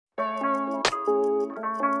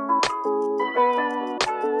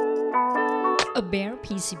a bare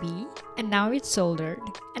PCB, and now it's soldered,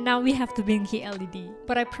 and now we have the blinky LED.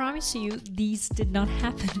 But I promise you, these did not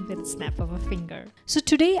happen with a snap of a finger. So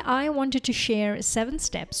today I wanted to share 7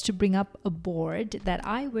 steps to bring up a board that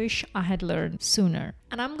I wish I had learned sooner.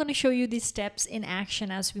 And I'm going to show you these steps in action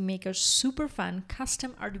as we make a super fun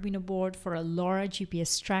custom Arduino board for a LoRa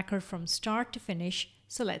GPS tracker from start to finish.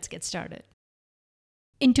 So let's get started.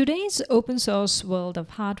 In today's open source world of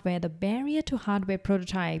hardware, the barrier to hardware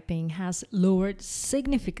prototyping has lowered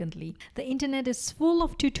significantly. The internet is full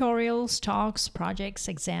of tutorials, talks, projects,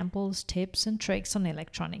 examples, tips, and tricks on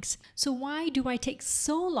electronics. So why do I take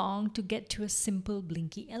so long to get to a simple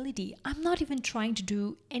blinky LED? I'm not even trying to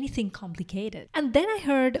do anything complicated. And then I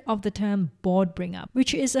heard of the term board bring up,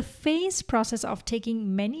 which is a phased process of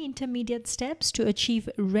taking many intermediate steps to achieve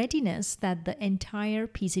readiness that the entire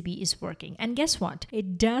PCB is working. And guess what?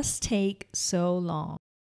 It does take so long.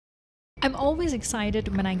 I'm always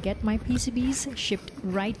excited when I get my PCBs shipped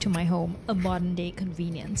right to my home, a modern day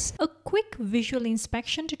convenience. A quick visual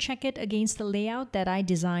inspection to check it against the layout that I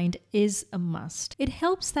designed is a must. It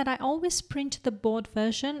helps that I always print the board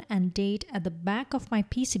version and date at the back of my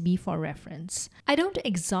PCB for reference. I don't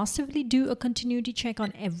exhaustively do a continuity check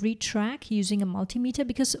on every track using a multimeter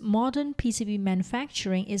because modern PCB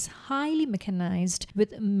manufacturing is highly mechanized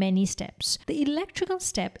with many steps. The electrical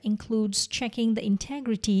step includes checking the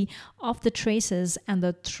integrity of the traces and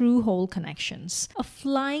the through-hole connections. A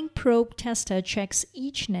flying probe tester checks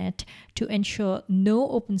each net to ensure no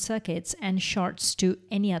open circuits and shorts to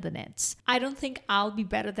any other nets. I don't think I'll be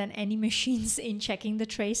better than any machines in checking the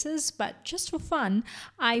traces, but just for fun,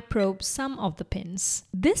 I probe some of the pins.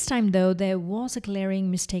 This time though, there was a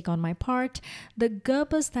glaring mistake on my part. The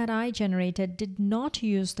Gerbers that I generated did not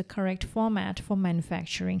use the correct format for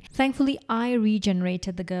manufacturing. Thankfully, I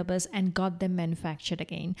regenerated the Gerbers and got them manufactured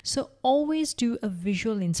again. So always do a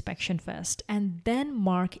visual inspection first and then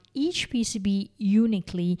mark each PCB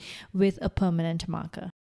uniquely with a permanent marker.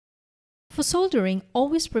 For soldering,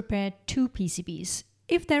 always prepare 2 PCBs.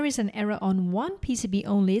 If there is an error on one PCB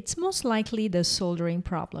only, it's most likely the soldering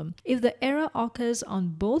problem. If the error occurs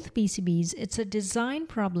on both PCBs, it's a design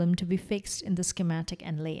problem to be fixed in the schematic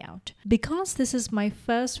and layout. Because this is my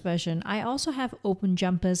first version, I also have open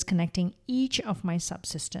jumpers connecting each of my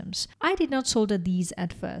subsystems. I did not solder these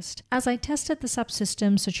at first. As I tested the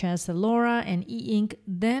subsystems such as the LoRa and E-Ink,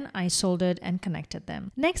 then I soldered and connected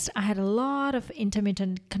them. Next, I had a lot of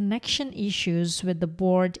intermittent connection issues with the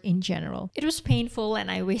board in general. It was painful and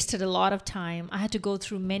I wasted a lot of time. I had to go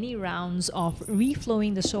through many rounds of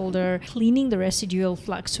reflowing the solder, cleaning the residual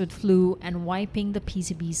flux with flue, and wiping the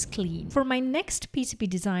PCBs clean. For my next PCB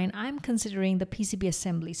design, I'm considering the PCB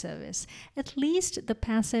assembly service. At least the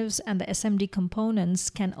passives and the SMD components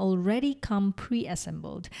can already come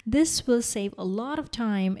pre-assembled. This will save a lot of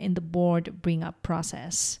time in the board bring-up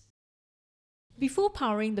process. Before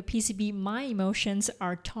powering the PCB, my emotions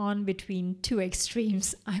are torn between 2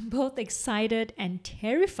 extremes. I'm both excited and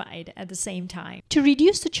terrified at the same time. To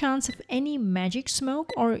reduce the chance of any magic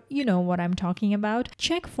smoke, or you know what I'm talking about,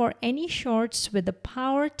 check for any shorts with the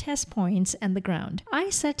power test points and the ground. I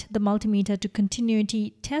set the multimeter to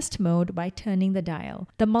continuity test mode by turning the dial.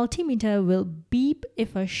 The multimeter will beep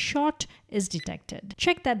if a short is detected.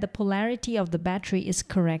 Check that the polarity of the battery is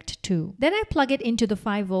correct too. Then I plug it into the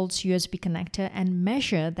 5 volts USB connector and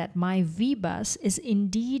measure that my V-bus is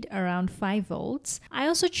indeed around 5 volts. I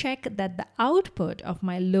also check that the output of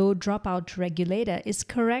my low dropout regulator is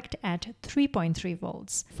correct at 3.3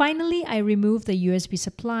 volts. Finally, I remove the USB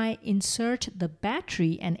supply, insert the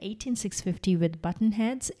battery and 18650 with button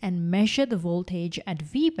heads and measure the voltage at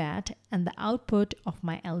VBAT and the output of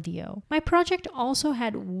my LDO. My project also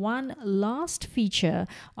had one last feature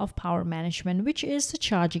of power management, which is the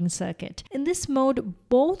charging circuit. In this mode,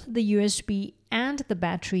 both the USB and the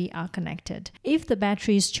battery are connected. If the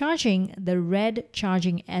battery is charging, the red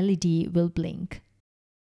charging LED will blink.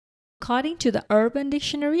 According to the Urban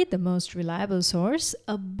Dictionary, the most reliable source,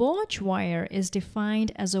 a Bodge wire is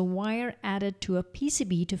defined as a wire added to a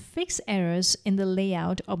PCB to fix errors in the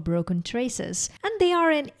layout or broken traces. And they are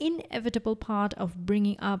an inevitable part of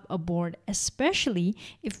bringing up a board, especially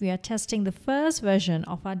if we are testing the first version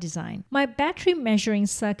of our design. My battery measuring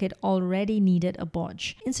circuit already needed a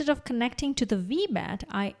Bodge. Instead of connecting to the VBAT,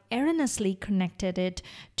 I erroneously connected it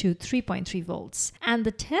to 3.3 volts. And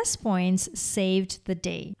the test points saved the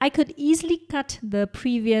day. I could could easily cut the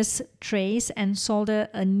previous trace and solder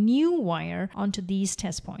a new wire onto these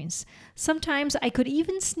test points. Sometimes I could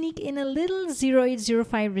even sneak in a little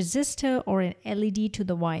 0805 resistor or an LED to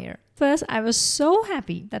the wire. First, I was so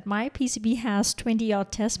happy that my PCB has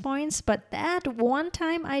 20-odd test points, but that one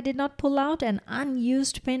time I did not pull out an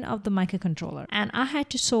unused pin of the microcontroller, and I had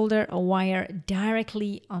to solder a wire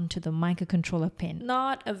directly onto the microcontroller pin.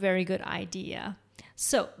 Not a very good idea.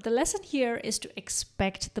 So the lesson here is to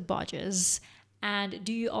expect the bodges. And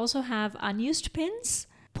do you also have unused pins?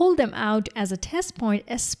 Pull them out as a test point,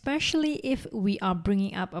 especially if we are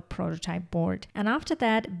bringing up a prototype board. And after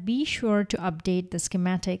that, be sure to update the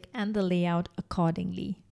schematic and the layout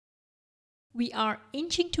accordingly. We are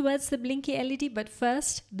inching towards the blinky LED, but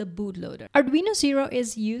first, the bootloader. Arduino Zero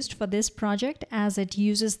is used for this project as it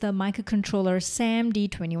uses the microcontroller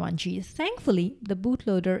SAMD21G. Thankfully, the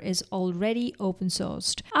bootloader is already open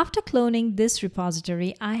sourced. After cloning this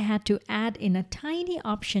repository, I had to add in a tiny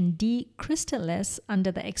option D crystalless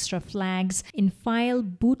under the extra flags in file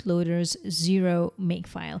bootloaders 0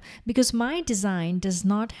 makefile because my design does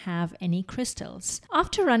not have any crystals.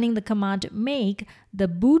 After running the command make, the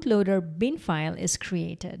bootloader bin file is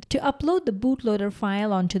created. To upload the bootloader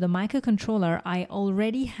file onto the microcontroller, I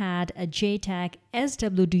already had a JTAG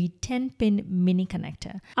SWD 10-pin mini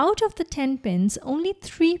connector. Out of the 10 pins, only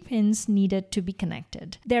 3 pins needed to be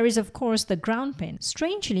connected. There is of course the ground pin.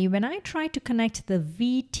 Strangely, when I tried to connect the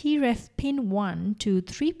VTREF pin 1 to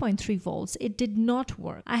 3.3 volts, it did not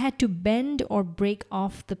work. I had to bend or break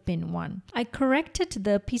off the pin 1. I corrected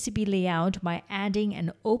the PCB layout by adding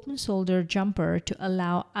an open solder jumper to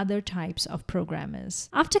allow other types of programmers.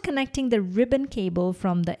 After connecting the ribbon cable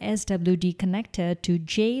from the SWD connector to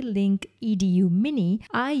J-Link EDU Mini,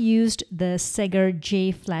 I used the Seger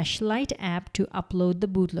J Flashlight app to upload the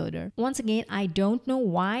bootloader. Once again, I don't know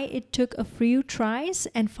why it took a few tries,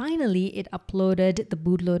 and finally it uploaded the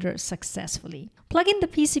bootloader successfully. Plug in the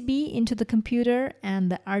PCB into the computer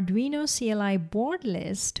and the Arduino CLI board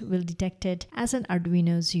list will detect it as an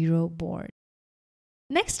Arduino Zero board.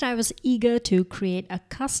 Next, I was eager to create a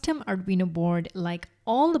custom Arduino board like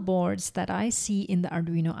all the boards that I see in the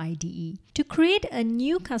Arduino IDE. To create a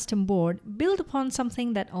new custom board, build upon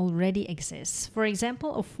something that already exists. For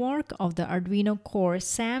example, a fork of the Arduino Core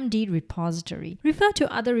SAMD repository. Refer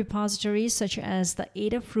to other repositories such as the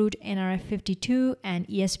Adafruit NRF52 and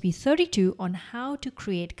ESP32 on how to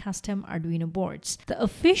create custom Arduino boards. The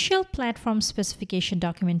official platform specification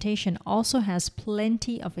documentation also has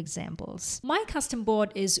plenty of examples. My custom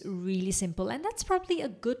board is really simple, and that's probably a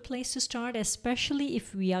good place to start, especially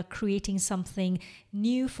if we are creating something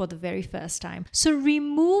new for the very first time. So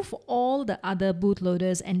remove all the other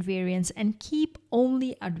bootloaders and variants and keep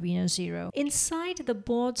only Arduino Zero. Inside the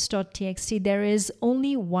boards.txt, there is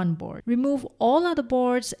only one board. Remove all other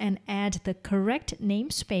boards and add the correct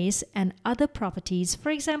namespace and other properties,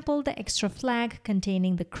 for example, the extra flag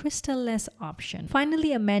containing the crystal-less option.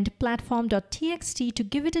 Finally, amend platform.txt to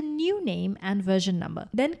give it a new name and version number.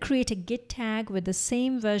 Then create a git tag with the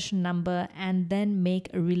same version number and then make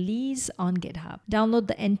a release on GitHub. Download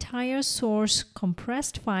the entire source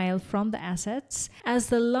compressed file from the assets. As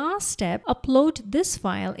the last step, upload this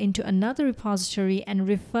file into another repository and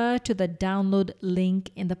refer to the download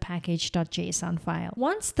link in the package.json file.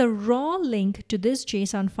 Once the raw link to this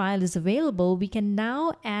JSON file is available, we can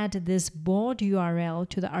now add this board URL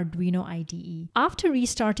to the Arduino IDE. After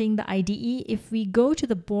restarting the IDE, if we go to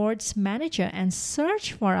the boards manager and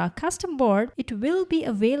search for our custom board, it will be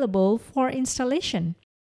available for installation.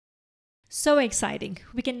 So exciting!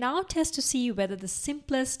 We can now test to see whether the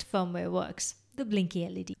simplest firmware works, the blinky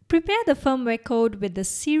LED. Prepare the firmware code with the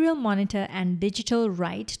serial monitor and digital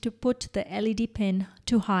write to put the LED pin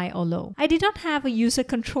to high or low. I did not have a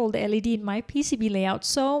user-controlled LED in my PCB layout,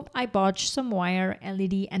 so I bodged some wire,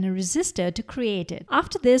 LED, and a resistor to create it.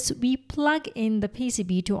 After this, we plug in the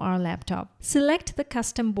PCB to our laptop. Select the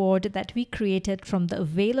custom board that we created from the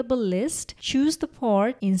available list, choose the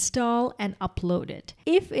port, install, and upload it.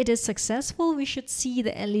 If it is successful, we should see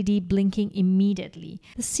the LED blinking immediately.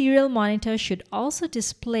 The serial monitor should also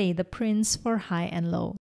display the prints for high and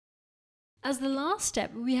low. As the last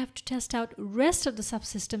step, we have to test out rest of the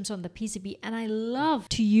subsystems on the PCB, and I love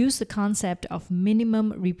to use the concept of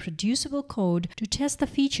minimum reproducible code to test the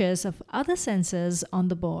features of other sensors on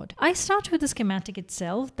the board. I start with the schematic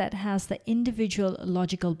itself that has the individual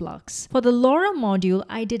logical blocks. For the LoRa module,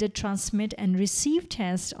 I did a transmit and receive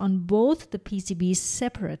test on both the PCBs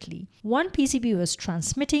separately. One PCB was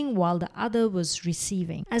transmitting while the other was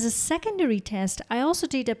receiving. As a secondary test, I also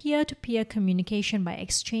did a peer-to-peer communication by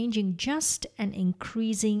exchanging just just an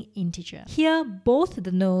increasing integer. Here, both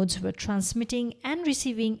the nodes were transmitting and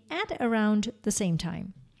receiving at around the same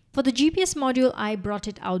time. For the GPS module, I brought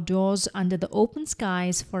it outdoors under the open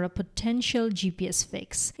skies for a potential GPS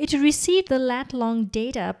fix. It received the lat-long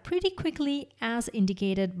data pretty quickly as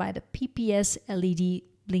indicated by the PPS LED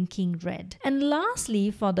blinking red. And lastly,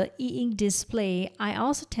 for the e-ink display, I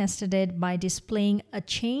also tested it by displaying a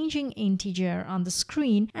changing integer on the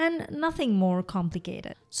screen and nothing more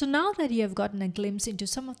complicated. So now that you have gotten a glimpse into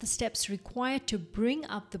some of the steps required to bring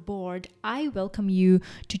up the board, I welcome you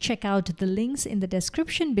to check out the links in the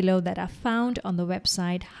description below that are found on the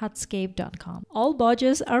website hutscape.com. All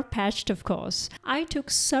bodges are patched, of course. I took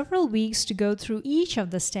several weeks to go through each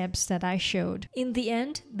of the steps that I showed. In the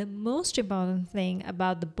end, the most important thing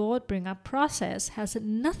about the board bring up process has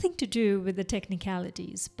nothing to do with the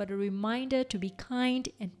technicalities, but a reminder to be kind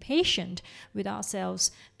and patient with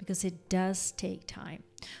ourselves because it does take time.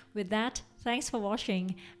 With that, thanks for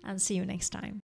watching and see you next time.